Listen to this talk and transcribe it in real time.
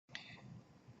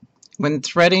When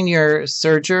threading your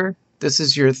serger, this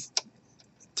is your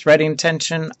threading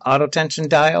tension, auto tension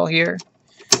dial here.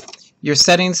 Your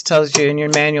settings tells you in your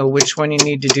manual which one you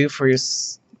need to do for your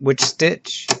which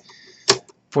stitch.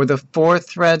 For the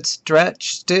 4-thread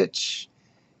stretch stitch,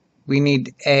 we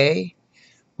need A.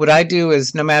 What I do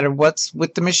is no matter what's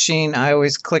with the machine, I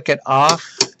always click it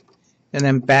off and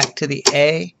then back to the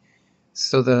A,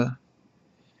 so the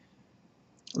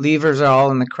levers are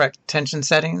all in the correct tension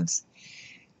settings.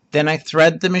 Then I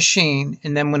thread the machine,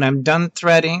 and then when I'm done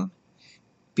threading,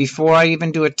 before I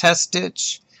even do a test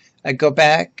stitch, I go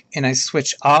back and I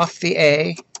switch off the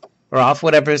A, or off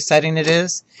whatever setting it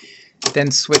is,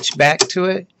 then switch back to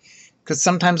it, because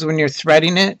sometimes when you're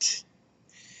threading it,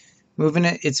 moving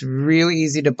it, it's really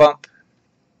easy to bump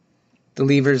the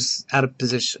levers out of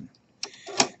position.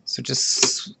 So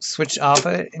just switch off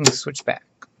it and switch back.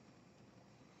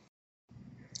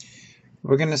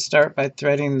 We're going to start by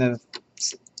threading the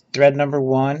thread number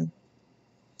 1.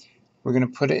 We're going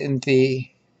to put it in the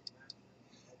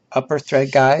upper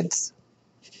thread guides.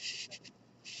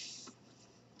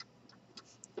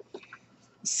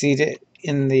 Seat it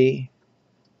in the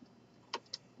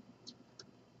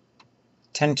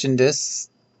tension discs.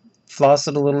 Floss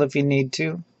it a little if you need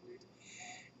to.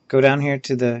 Go down here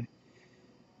to the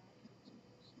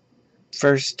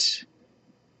first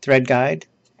thread guide.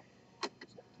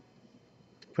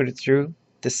 Put it through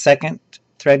the second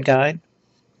thread guide.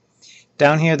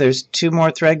 Down here there's 2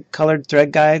 more colored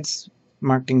thread guides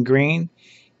marked in green.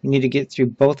 You need to get through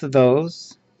both of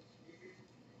those.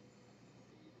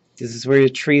 This is where your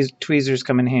tweezers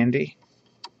come in handy.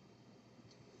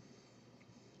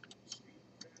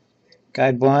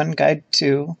 Guide 1, guide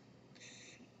 2.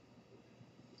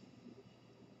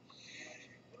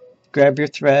 Grab your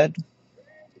thread,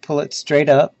 pull it straight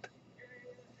up.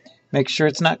 Make sure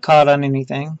it's not caught on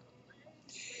anything.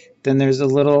 Then there's a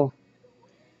little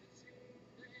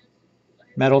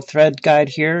metal thread guide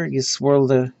here. You swirl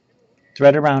the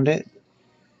thread around it,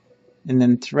 and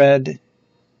then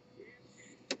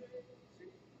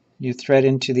you thread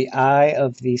into the eye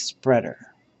of the spreader.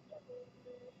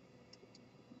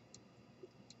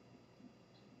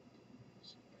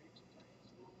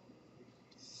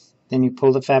 Then you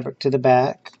pull the fabric to the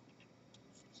back.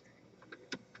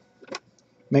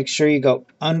 Make sure you go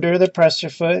under the presser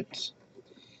foot.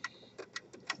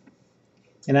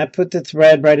 And I put the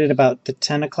thread right at about the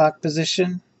 10 o'clock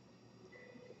position.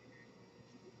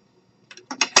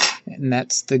 And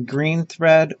that's the green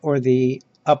thread or the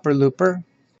upper looper.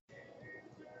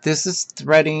 This is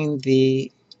threading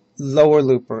the lower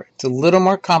looper. It's a little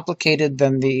more complicated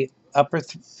than the upper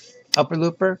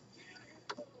looper.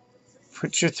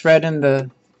 Put your thread in the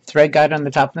thread guide on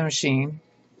the top of the machine.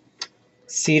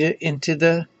 Seat it into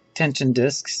the tension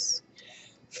discs.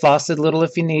 Floss it a little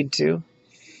if you need to.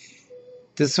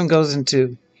 This one goes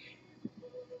into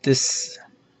this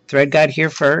thread guide here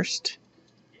first.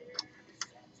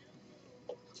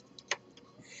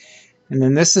 And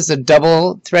then this is a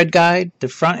double thread guide. The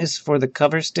front is for the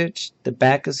cover stitch. The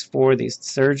back is for the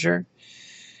serger.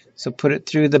 So put it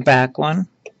through the back one.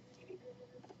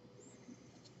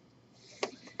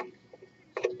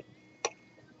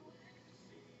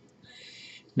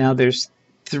 Now there's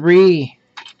 3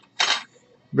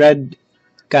 red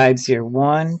guides here.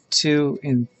 1, 2,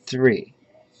 and 3.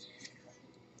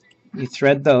 You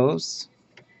thread those.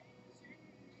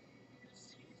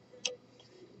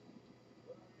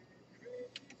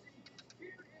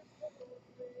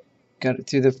 Got it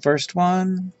through the first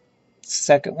one,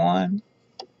 second one.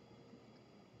 At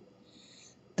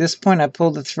this point I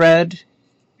pulled the thread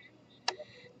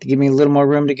to give me a little more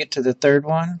room to get to the third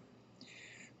one,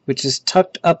 which is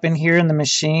tucked up in here in the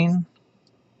machine.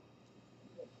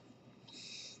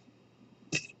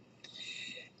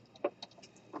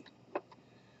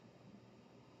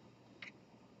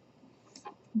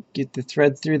 Get the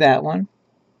thread through that one.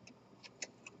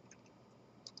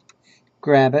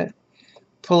 Grab it.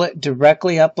 Pull it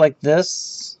directly up like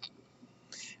this.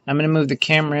 I'm going to move the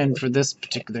camera in for this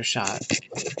particular shot.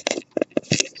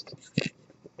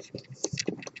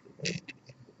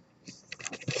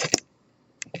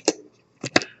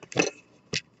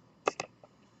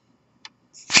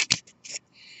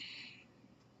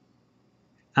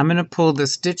 I'm going to pull the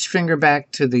stitch finger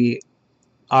back to the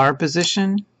R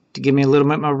position to give me a little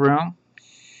bit more room.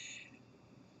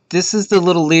 This is the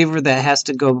little lever that has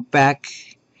to go back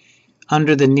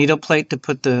under the needle plate to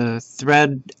put the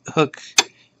thread hook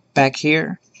back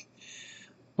here.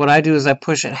 What I do is I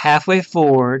push it halfway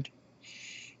forward,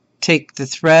 take the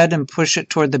thread and push it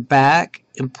toward the back,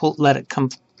 and let it come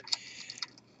a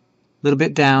little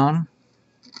bit down.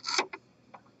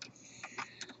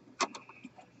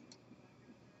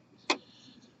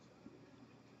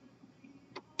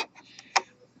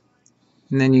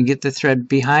 And then you get the thread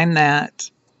behind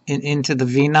that and into the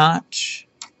V-notch.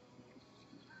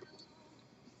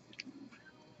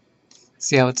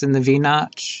 See how it's in the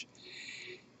V-notch?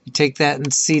 You take that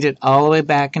and seat it all the way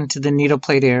back into the needle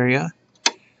plate area.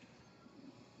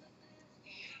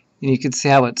 And you can see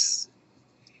how it's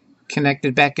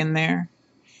connected back in there.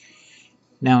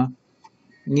 Now,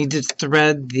 you need to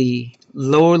thread the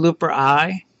lower looper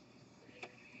eye.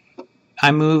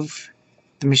 I move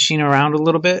the machine around a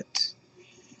little bit.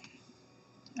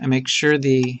 I make sure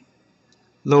the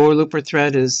lower looper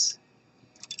thread is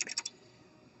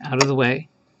out of the way.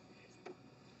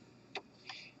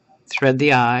 Thread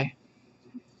the eye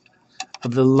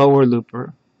of the lower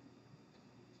looper.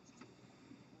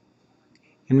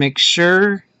 And make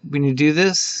sure when you do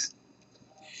this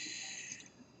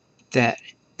that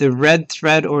the red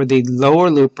thread or the lower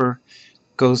looper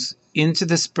goes into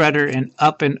the spreader and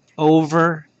up and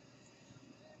over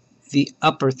the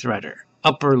upper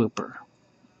looper.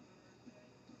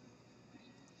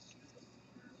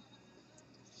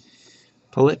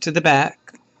 Pull it to the back.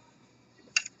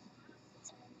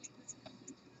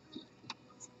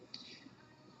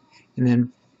 And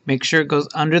then make sure it goes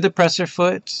under the presser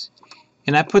foot.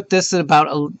 And I put this at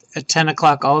about a 10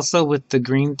 o'clock also with the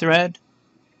green thread.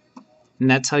 And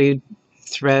that's how you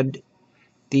thread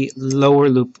the lower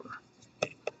looper.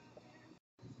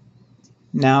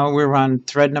 Now we're on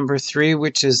thread number 3,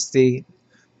 which is the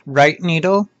right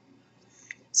needle.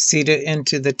 Seat it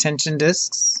into the tension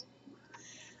discs.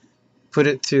 Put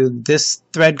it through this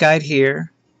thread guide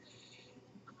here.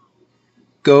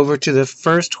 Go over to the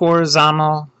first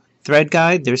horizontal thread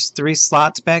guide. There's 3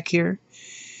 slots back here.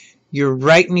 Your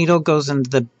right needle goes into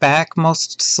the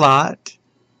backmost slot,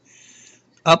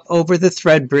 up over the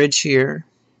thread bridge here,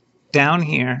 down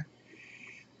here,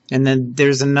 and then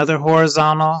there's another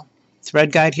horizontal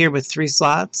thread guide here with 3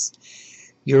 slots.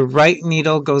 Your right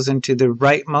needle goes into the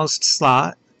rightmost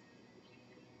slot,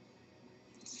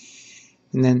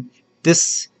 and then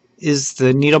this is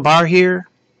the needle bar here.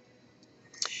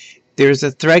 There's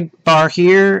a thread bar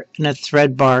here and a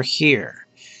thread bar here.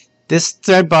 This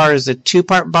thread bar is a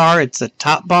 2-part bar. It's a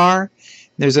top bar.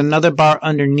 There's another bar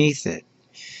underneath it.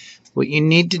 What you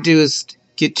need to do is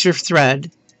get your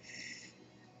thread,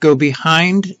 go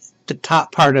behind the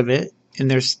top part of it,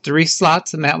 and there's 3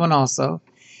 slots in that one also.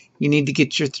 You need to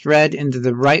get your thread into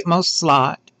the rightmost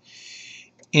slot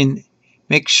and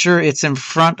make sure it's in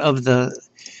front of the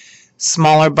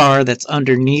smaller bar that's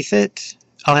underneath it.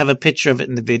 I'll have a picture of it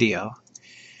in the video.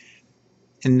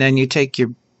 And then you take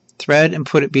your thread and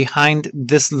put it behind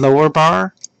this lower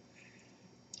bar.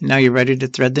 Now you're ready to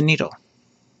thread the needle.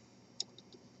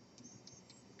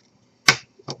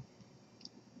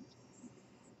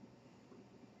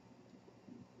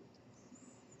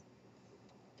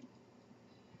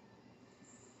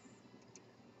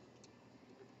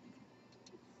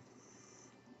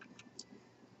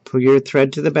 Pull your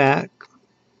thread to the back.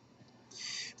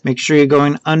 Make sure you're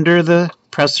going under the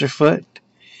presser foot.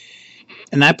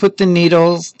 And I put the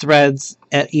needle threads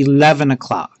at 11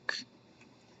 o'clock.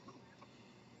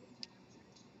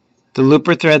 The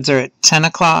looper threads are at 10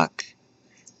 o'clock.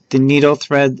 The needle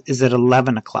thread is at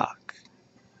 11 o'clock.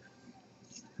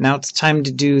 Now it's time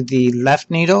to do the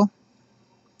left needle.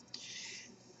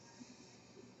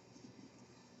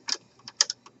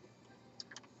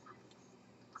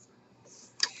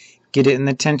 Get it in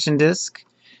the tension disc.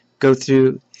 Go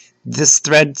through this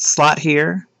thread slot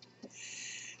here.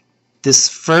 This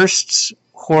first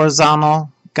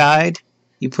horizontal guide,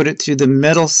 you put it through the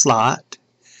middle slot,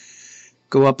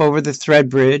 go up over the thread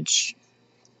bridge,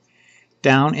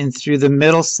 down and through the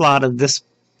middle slot of this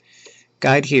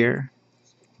guide here.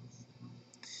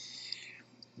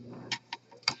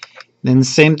 Then the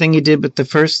same thing you did with the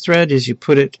first thread is you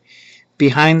put it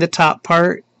behind the top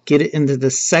part, get it into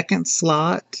the second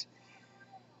slot,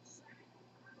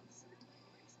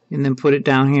 and then put it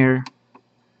down here.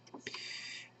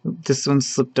 This one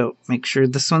slipped out. Make sure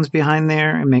this one's behind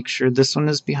there and make sure this one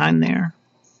is behind there.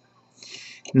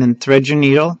 And then thread your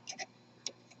needle.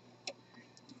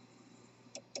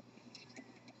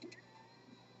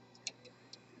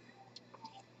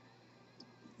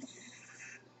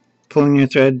 Pulling your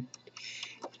thread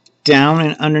down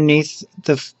and underneath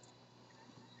the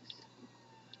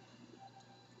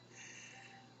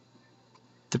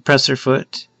presser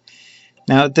foot.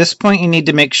 Now at this point you need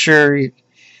to make sure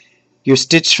your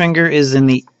stitch finger is in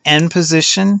the end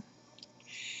position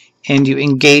and you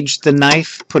engage the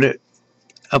knife, put it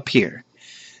up here.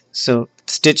 So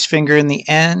stitch finger in the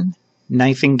end,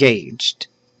 knife engaged.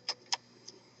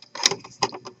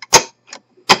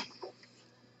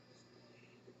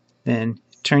 Then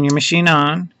turn your machine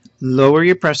on, lower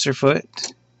your presser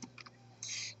foot,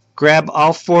 grab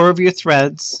all 4 of your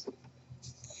threads.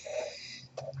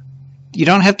 You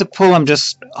don't have to pull them,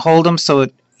 just hold them so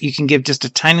you can give just a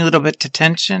tiny little bit of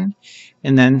tension,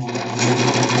 and then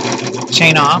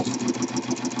chain off.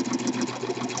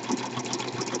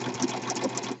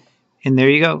 And there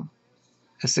you go,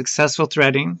 a successful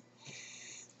threading.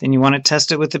 Then you want to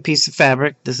test it with a piece of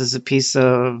fabric. This is a piece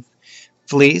of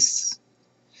fleece.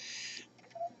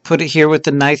 Put it here with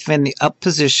the knife in the up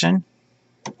position.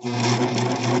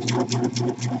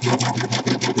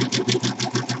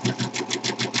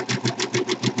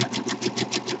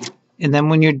 And then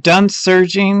when you're done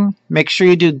serging, make sure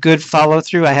you do good follow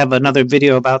through. I have another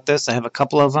video about this. I have a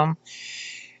couple of them.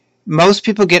 Most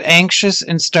people get anxious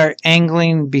and start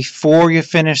angling before you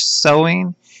finish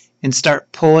sewing and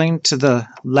start pulling to the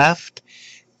left.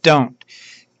 Don't.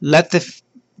 Let the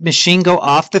machine go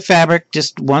off the fabric,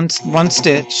 just one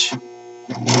stitch,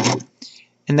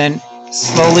 and then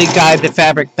slowly guide the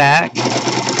fabric back.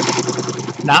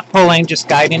 Not pulling, just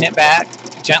guiding it back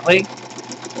gently.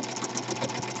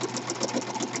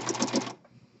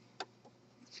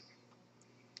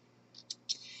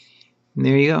 And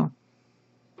there you go.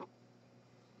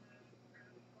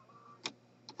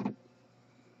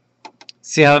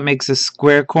 See how it makes a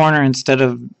square corner instead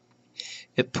of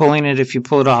it pulling it if you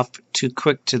pull it off too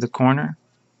quick to the corner?